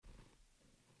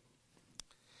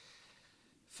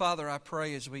Father, I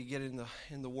pray as we get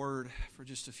in the Word for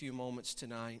just a few moments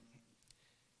tonight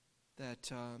that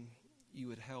you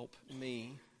would help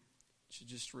me to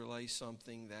just relay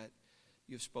something that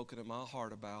you've spoken to my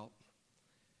heart about.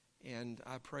 And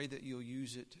I pray that you'll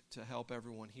use it to help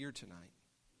everyone here tonight.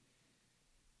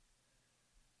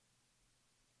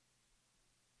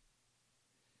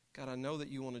 God, I know that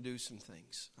you want to do some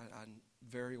things. I'm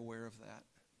very aware of that.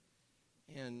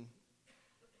 And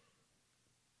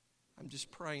I'm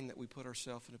just praying that we put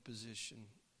ourselves in a position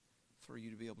for you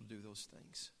to be able to do those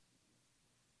things.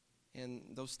 And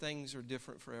those things are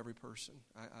different for every person.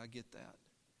 I get that.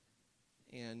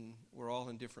 And we're all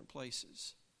in different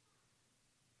places.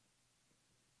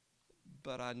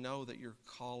 But I know that you're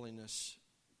calling us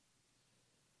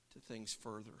to things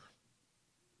further.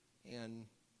 And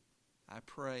I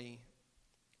pray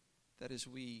that as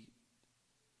we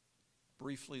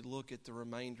briefly look at the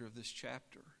remainder of this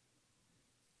chapter,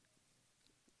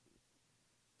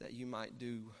 that you might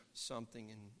do something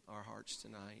in our hearts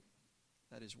tonight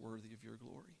that is worthy of your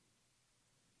glory.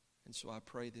 And so I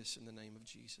pray this in the name of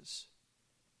Jesus.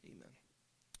 Amen.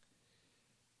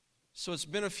 So it's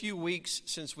been a few weeks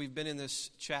since we've been in this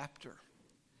chapter.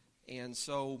 And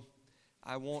so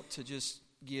I want to just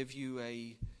give you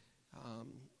a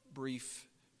brief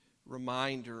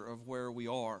reminder of where we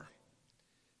are.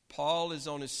 Paul is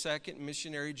on his second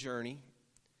missionary journey.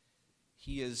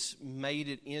 He has made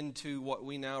it into what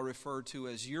we now refer to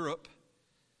as Europe.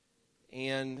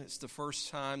 And it's the first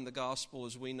time the gospel,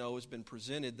 as we know, has been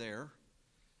presented there.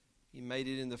 He made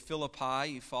it into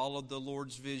Philippi. He followed the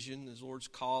Lord's vision, his Lord's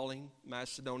calling,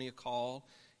 Macedonia call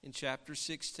in chapter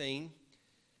 16.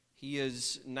 He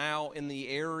is now in the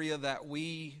area that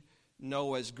we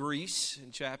know as Greece in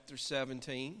chapter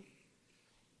 17.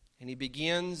 And he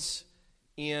begins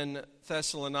in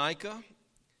Thessalonica.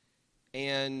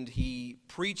 And he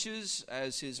preaches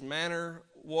as his manner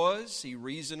was. He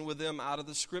reasoned with them out of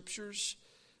the Scriptures,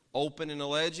 open and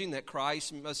alleging that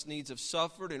Christ must needs have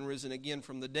suffered and risen again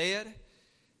from the dead,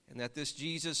 and that this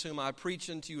Jesus whom I preach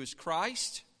unto you is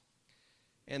Christ.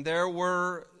 And there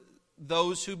were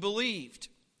those who believed,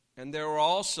 and there were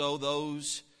also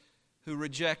those who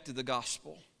rejected the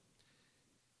gospel.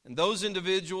 And those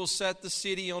individuals set the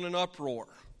city on an uproar,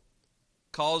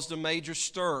 caused a major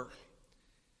stir,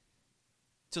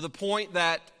 to the point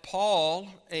that Paul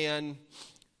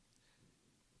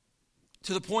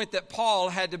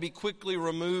had to be quickly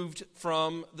removed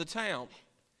from the town.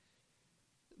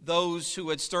 Those who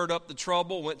had stirred up the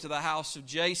trouble went to the house of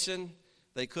Jason.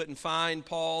 They couldn't find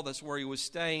Paul. That's where he was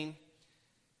staying.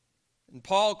 And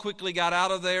Paul quickly got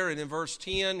out of there, and in verse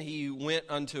 10, he went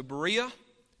unto Berea,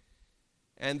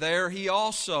 and there he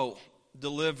also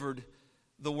delivered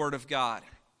the word of God.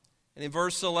 And in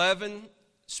verse 11,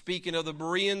 speaking of the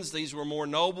Bereans, these were more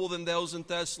noble than those in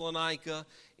Thessalonica,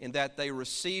 in that they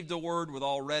received the word with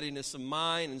all readiness of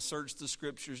mind and searched the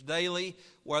Scriptures daily,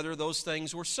 whether those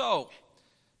things were so.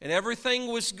 And everything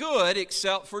was good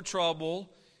except for trouble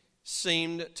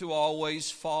seemed to always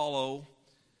follow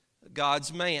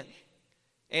God's man.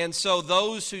 And so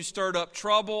those who stirred up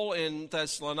trouble in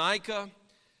Thessalonica,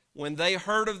 when they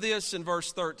heard of this in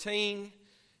verse 13,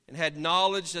 and had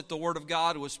knowledge that the word of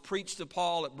God was preached to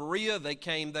Paul at Berea, they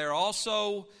came there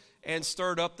also and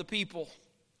stirred up the people.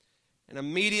 And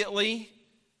immediately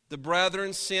the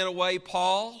brethren sent away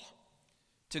Paul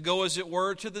to go, as it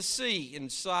were, to the sea.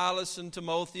 And Silas and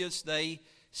Timotheus, they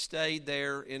stayed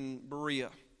there in Berea.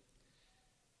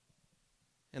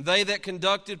 And they that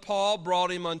conducted Paul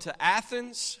brought him unto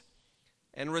Athens,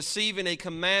 and receiving a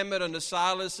commandment unto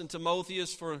Silas and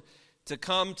Timotheus to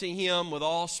come to him with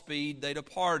all speed, they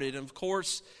departed. And of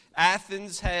course,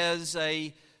 Athens has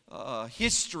a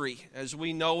history, as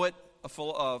we know it, a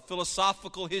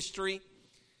philosophical history.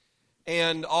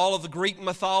 And all of the Greek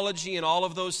mythology and all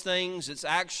of those things, it's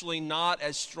actually not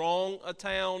as strong a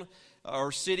town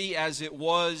or city as it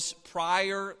was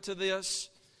prior to this.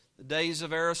 The days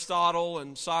of Aristotle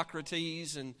and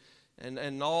Socrates and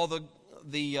all the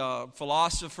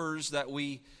philosophers that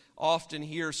we often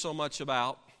hear so much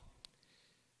about.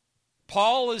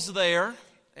 Paul is there,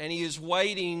 and he is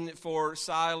waiting for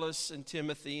Silas and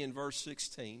Timothy in verse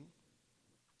 16.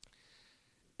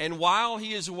 And while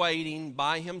he is waiting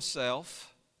by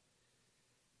himself,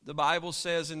 the Bible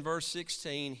says in verse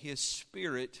 16, his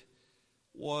spirit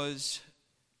was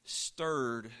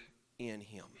stirred in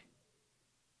him.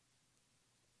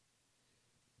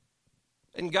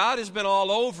 And God has been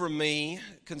all over me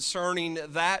concerning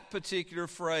that particular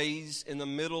phrase in the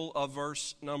middle of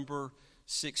verse number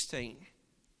 16.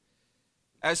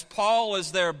 As Paul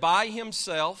is there by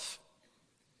himself,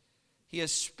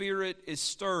 his spirit is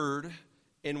stirred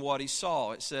in what he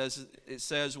saw. It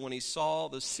says when he saw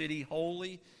the city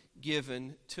wholly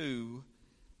given to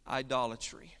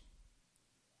idolatry.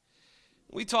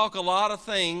 We talk a lot of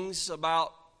things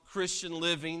about Christian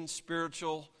living,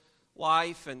 spiritual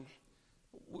life, and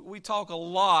we talk a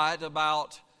lot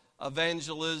about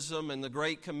evangelism and the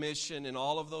Great Commission and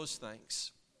all of those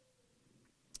things.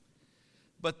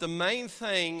 But the main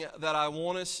thing that I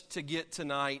want us to get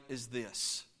tonight is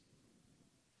this.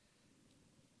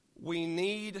 We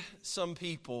need some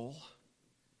people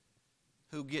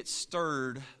who get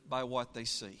stirred by what they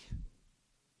see.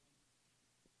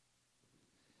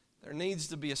 There needs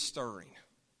to be a stirring.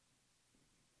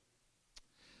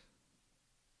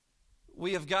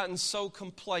 We have gotten so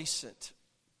complacent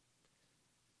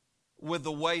with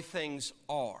the way things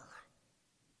are.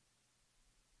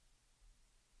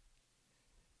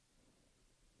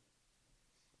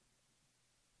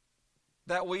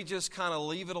 That we just kind of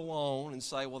leave it alone and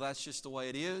say, well, that's just the way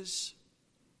it is.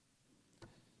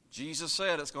 Jesus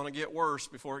said it's going to get worse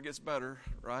before it gets better,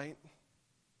 right?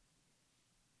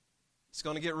 It's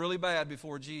going to get really bad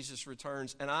before Jesus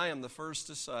returns. And I am the first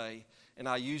to say, and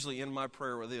I usually end my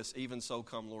prayer with this, even so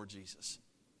come Lord Jesus.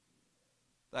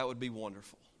 That would be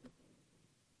wonderful.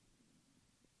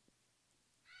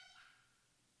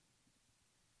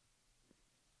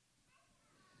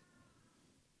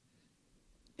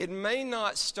 It may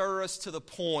not stir us to the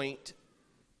point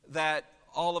that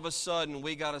all of a sudden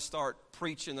we got to start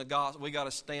preaching the gospel. We got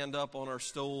to stand up on our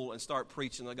stool and start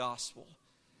preaching the gospel.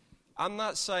 I'm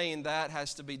not saying that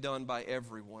has to be done by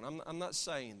everyone. I'm not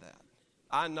saying that.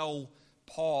 I know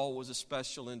Paul was a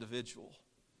special individual.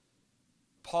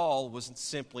 Paul was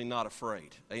simply not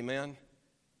afraid. Amen?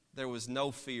 There was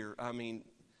no fear. I mean,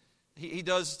 he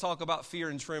does talk about fear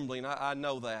and trembling. I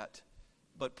know that.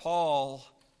 But Paul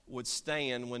would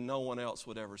stand when no one else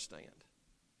would ever stand.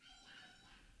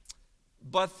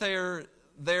 But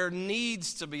there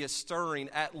needs to be a stirring,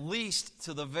 at least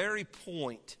to the very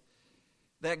point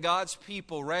that God's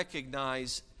people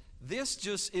recognize this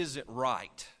just isn't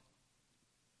right.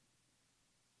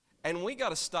 And we got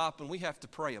to stop and we have to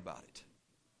pray about it.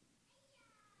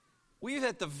 We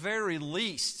at the very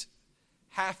least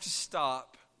have to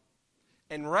stop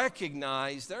and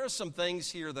recognize there are some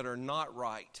things here that are not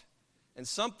right. And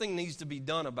something needs to be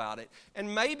done about it.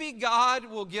 And maybe God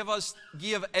will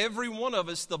give every one of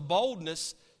us the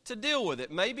boldness to deal with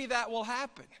it. Maybe that will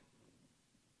happen.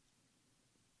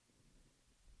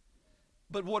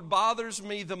 But what bothers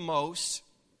me the most,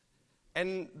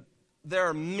 and there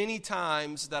are many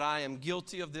times that I am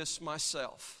guilty of this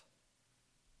myself.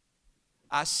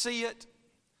 I see it,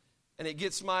 and it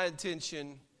gets my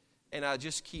attention, and I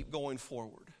just keep going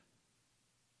forward.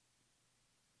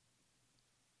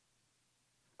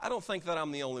 I don't think that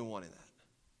I'm the only one in that.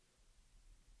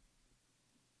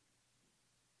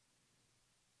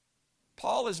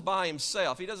 Paul is by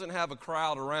himself. He doesn't have a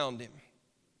crowd around him.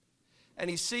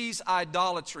 And he sees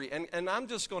idolatry. And I'm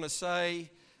just going to say,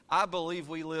 I believe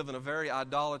we live in a very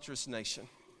idolatrous nation.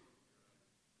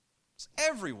 It's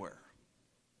everywhere.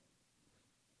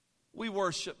 We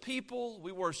worship people,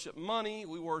 we worship money,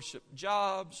 we worship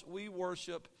jobs, we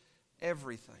worship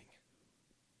everything.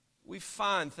 We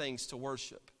find things to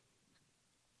worship.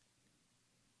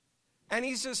 And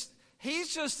he's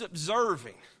just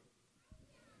observing.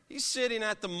 He's sitting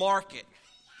at the market.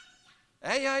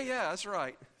 Hey, yeah, that's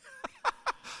right.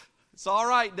 It's all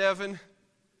right, Devin.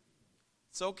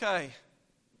 It's okay.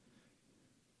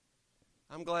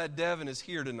 I'm glad Devin is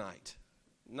here tonight,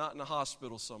 not in a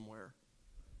hospital somewhere.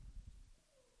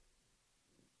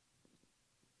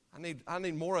 I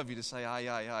need more of you to say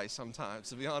aye sometimes,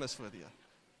 to be honest with you.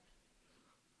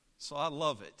 So I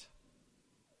love it.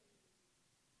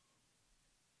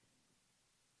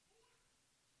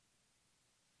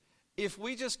 If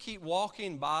we just keep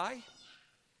walking by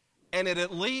and it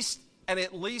at least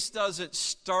doesn't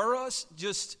stir us,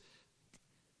 just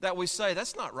that we say,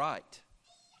 that's not right.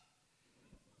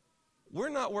 We're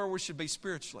not where we should be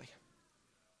spiritually.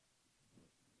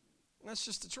 And that's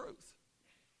just the truth.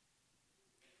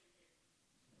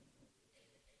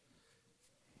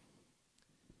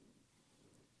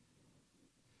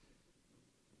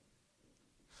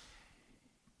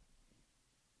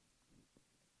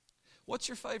 What's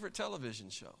your favorite television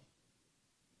show?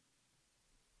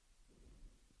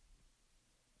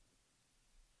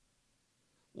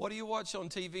 What do you watch on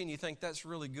TV and you think that's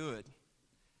really good?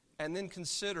 And then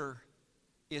consider,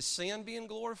 is sin being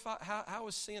glorified? How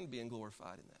is sin being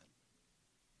glorified in that?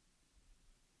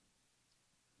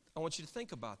 I want you to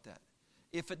think about that.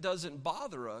 If it doesn't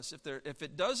bother us, if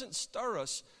it doesn't stir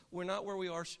us, we're not where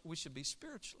we should be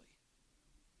spiritually.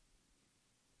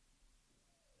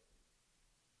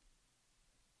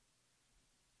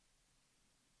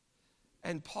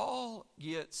 And Paul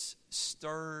gets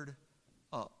stirred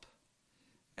up.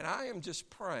 And I am just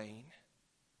praying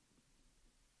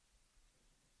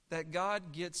that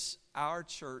God gets our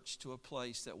church to a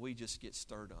place that we just get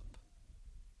stirred up.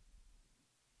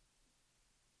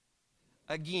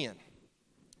 Again,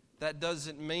 that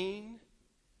doesn't mean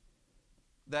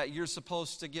that you're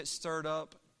supposed to get stirred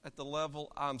up at the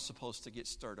level I'm supposed to get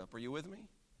stirred up. Are you with me?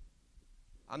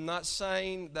 I'm not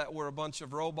saying that we're a bunch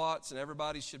of robots and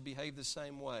everybody should behave the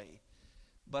same way.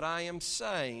 But I am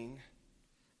saying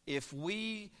if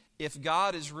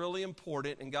God is really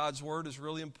important and God's Word is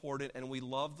really important and we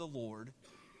love the Lord,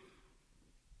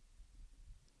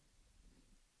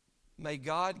 may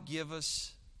God give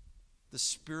us the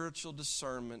spiritual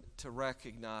discernment to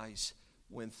recognize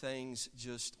when things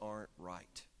just aren't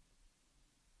right.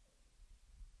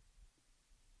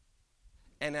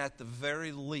 And at the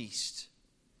very least,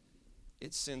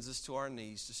 it sends us to our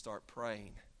knees to start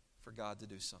praying for God to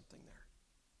do something there.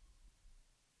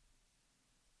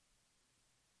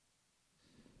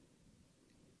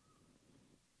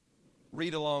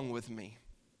 Read along with me.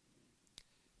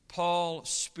 Paul's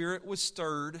spirit was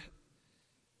stirred,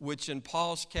 which in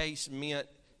Paul's case meant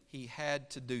he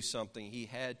had to do something. He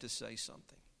had to say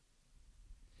something.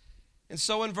 And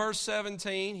so in verse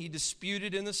 17, he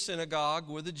disputed in the synagogue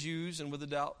with the Jews and with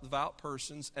the devout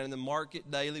persons, and in the market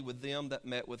daily with them that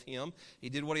met with him. He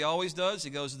did what he always does. He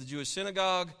goes to the Jewish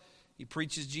synagogue. He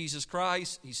preaches Jesus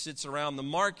Christ. He sits around the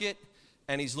market,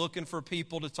 and he's looking for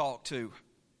people to talk to.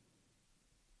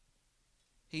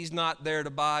 He's not there to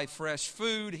buy fresh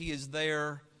food. He is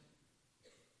there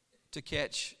to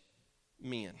catch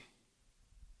men.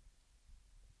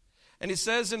 And it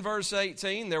says in verse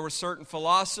 18, there were certain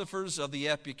philosophers of the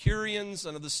Epicureans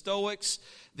and of the Stoics.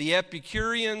 The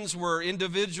Epicureans were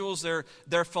individuals,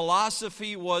 their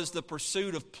philosophy was the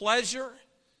pursuit of pleasure.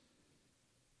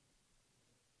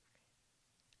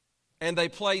 And they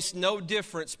placed no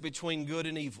difference between good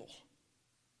and evil.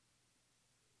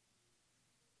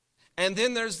 And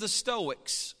then there's the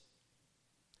Stoics.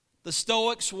 The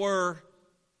Stoics were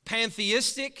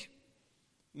pantheistic,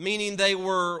 meaning they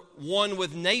were one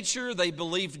with nature. They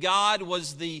believed God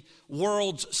was the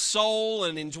world's soul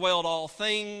and indwelled all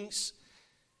things,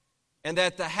 and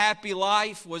that the happy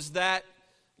life was that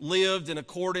lived in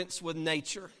accordance with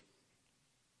nature.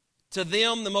 To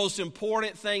them, the most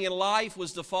important thing in life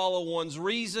was to follow one's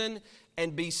reason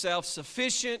and be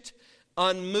self-sufficient,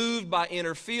 unmoved by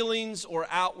inner feelings or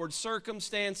outward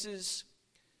circumstances.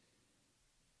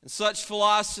 And such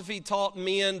philosophy taught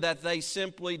men that they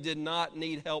simply did not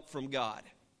need help from God.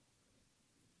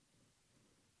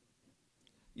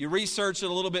 You research it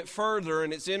a little bit further,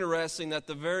 and it's interesting that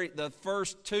the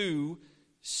first two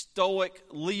Stoic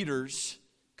leaders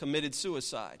committed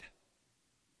suicide.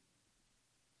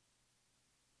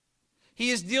 He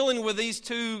is dealing with these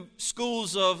two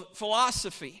schools of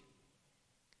philosophy.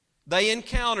 They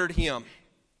encountered him.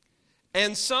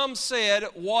 And some said,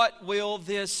 "What will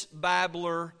this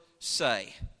babbler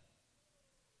say?"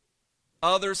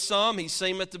 Some, he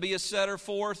seemeth to be a setter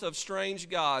forth of strange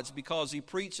gods, because he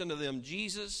preached unto them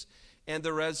Jesus and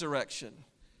the resurrection.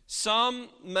 Some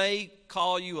may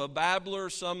call you a babbler.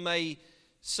 Some may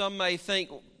think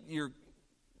you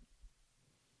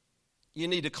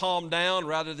need to calm down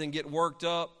rather than get worked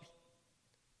up.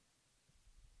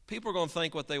 People are going to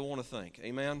think what they want to think.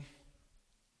 Amen?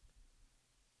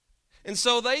 And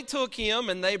so they took him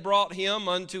and they brought him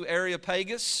unto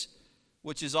Areopagus,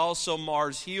 which is also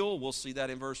Mars Hill. We'll see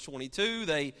that in verse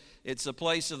 22. It's a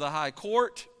place of the high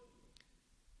court.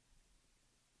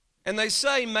 And they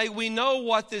say, "May we know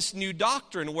what this new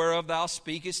doctrine whereof thou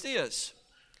speakest is?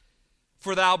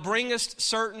 For thou bringest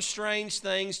certain strange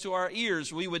things to our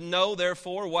ears. We would know,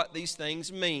 therefore, what these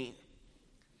things mean."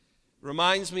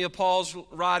 Reminds me of Paul's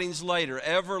writings later,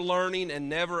 ever learning and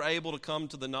never able to come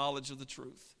to the knowledge of the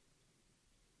truth.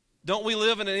 Don't we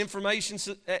live in an information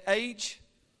age?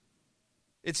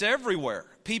 It's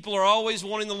everywhere. People are always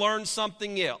wanting to learn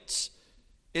something else.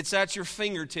 It's at your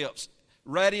fingertips,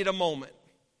 ready at a moment.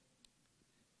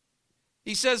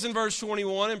 He says in verse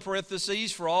 21 in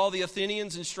parentheses, "For all the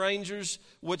Athenians and strangers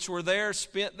which were there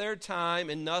spent their time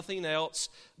in nothing else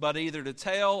but either to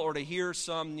tell or to hear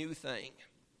some new thing."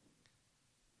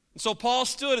 And so Paul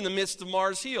stood in the midst of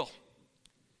Mars Hill.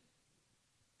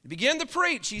 He began to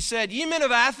preach. He said, "Ye men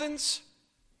of Athens,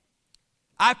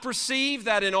 I perceive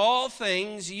that in all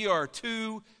things ye are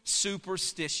too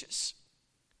superstitious.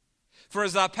 For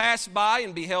as I passed by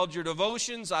and beheld your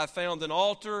devotions, I found an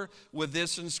altar with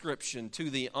this inscription,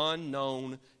 to the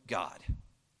unknown God,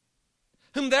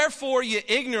 whom therefore ye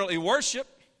ignorantly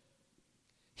worship.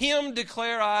 Him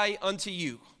declare I unto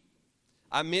you.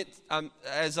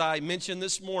 As I mentioned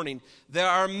this morning, there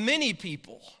are many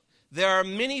people, there are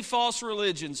many false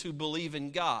religions who believe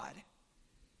in God.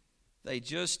 They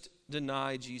just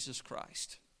deny Jesus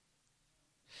Christ.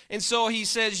 And so he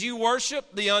says, you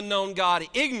worship the unknown God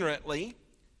ignorantly.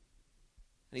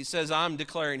 And he says, I'm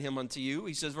declaring him unto you.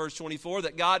 He says, verse 24,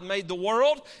 that God made the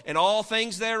world and all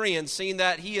things therein, seeing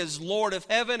that he is Lord of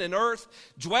heaven and earth,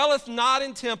 dwelleth not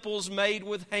in temples made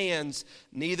with hands,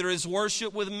 neither is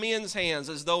worship with men's hands,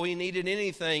 as though he needed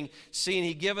anything, seeing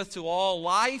he giveth to all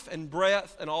life and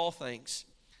breath and all things.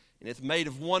 And hath made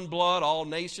of one blood all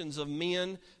nations of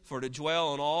men, for to dwell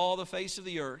on all the face of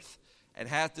the earth, and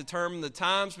hath determined the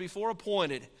times before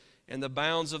appointed, and the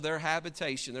bounds of their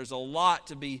habitation. There's a lot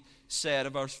to be said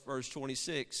of verse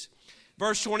 26.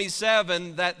 Verse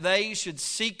 27, that they should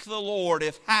seek the Lord,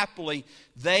 if haply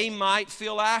they might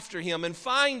feel after him and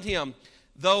find him,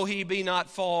 though he be not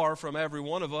far from every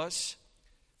one of us.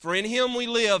 For in him we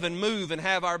live and move and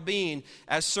have our being,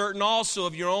 as certain also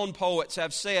of your own poets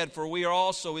have said, for we are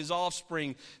also his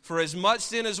offspring. For as much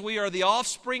then as we are the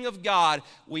offspring of God,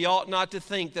 we ought not to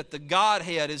think that the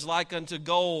Godhead is like unto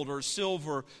gold or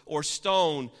silver or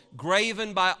stone,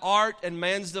 graven by art and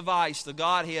man's device. The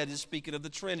Godhead is speaking of the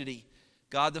Trinity,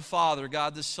 God the Father,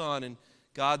 God the Son, and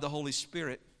God the Holy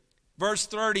Spirit. Verse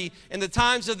 30, in the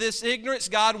times of this ignorance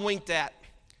God winked at,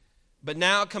 but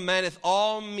now commandeth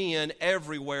all men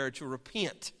everywhere to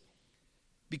repent,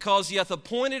 because he hath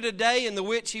appointed a day in the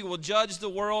which he will judge the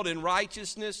world in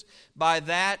righteousness by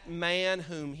that man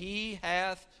whom he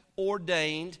hath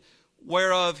ordained,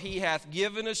 whereof he hath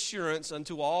given assurance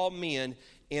unto all men,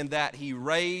 in that he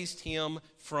raised him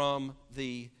from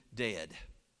the dead.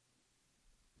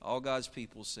 All God's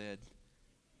people said,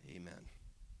 amen.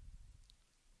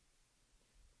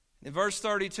 In verse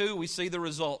 32, we see the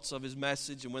results of his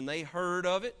message. And when they heard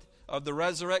of it, of the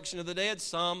resurrection of the dead,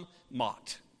 some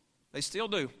mocked. They still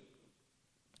do.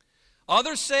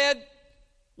 Others said,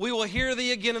 we will hear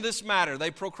thee again of this matter. They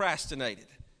procrastinated.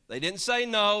 They didn't say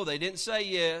no. They didn't say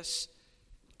yes.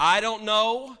 I don't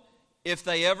know if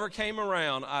they ever came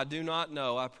around. I do not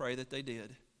know. I pray that they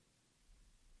did.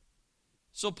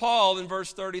 So Paul, in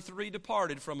verse 33,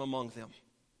 departed from among them.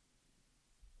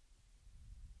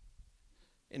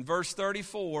 In verse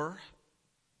 34,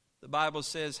 the Bible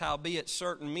says, howbeit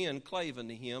certain men clave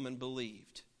unto him and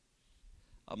believed,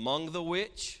 among the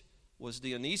which was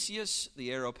Dionysius the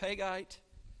Areopagite,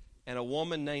 and a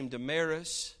woman named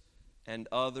Damaris, and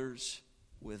others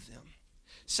with them.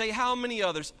 Say, how many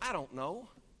others? I don't know.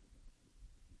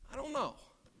 I don't know.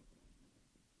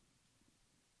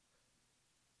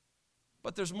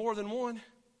 But there's more than one.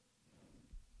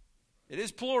 It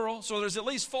is plural, so there's at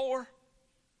least four.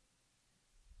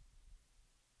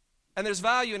 And there's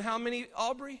value in how many,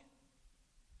 Aubrey?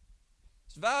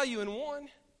 There's value in one.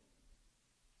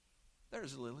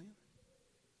 There's Lillian.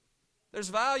 There's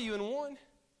value in one.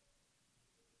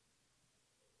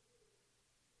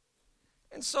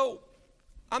 And so,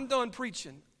 I'm done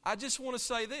preaching. I just want to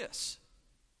say this.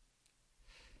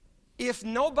 If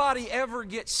nobody ever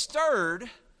gets stirred,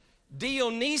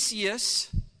 Dionysius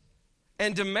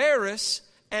and Damaris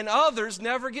and others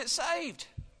never get saved.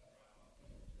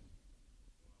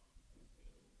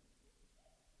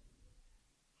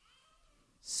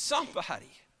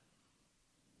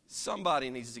 Somebody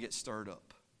needs to get stirred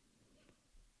up.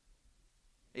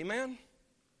 Amen?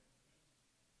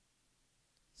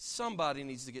 Somebody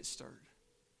needs to get stirred.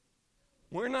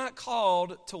 We're not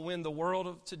called to win the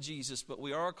world to Jesus, but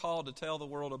we are called to tell the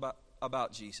world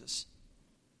about Jesus.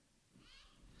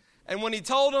 And when he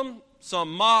told them,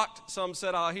 some mocked, some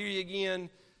said, I'll hear you again.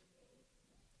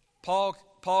 Paul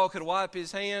could wipe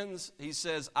his hands. He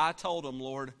says, I told them,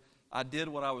 Lord, I did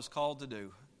what I was called to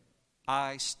do.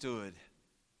 I stood.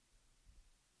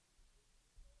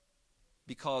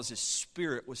 Because his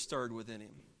spirit was stirred within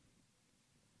him.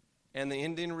 And the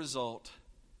ending result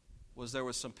was there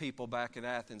was some people back in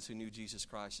Athens who knew Jesus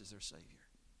Christ as their Savior.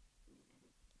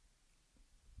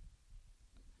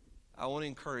 I want to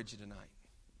encourage you tonight.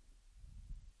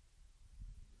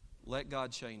 Let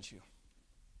God change you.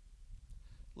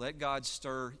 Let God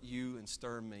stir you and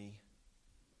stir me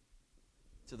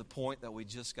to the point that we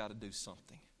just got to do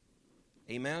something.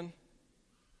 Amen?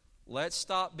 Let's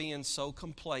stop being so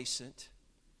complacent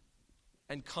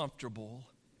and comfortable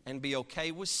and be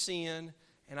okay with sin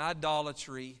and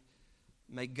idolatry.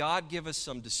 May God give us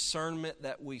some discernment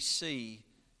that we see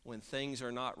when things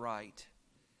are not right.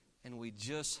 And we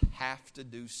just have to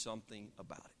do something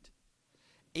about it.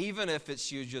 Even if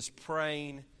it's you just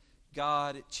praying,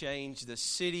 God, change this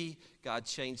city. God,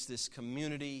 change this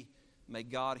community. May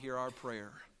God hear our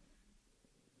prayer.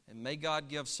 And may God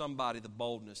give somebody the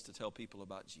boldness to tell people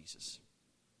about Jesus.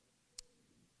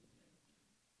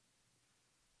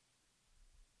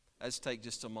 Let's take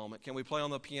just a moment. Can we play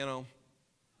on the piano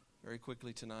very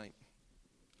quickly tonight?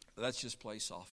 Let's just play soft.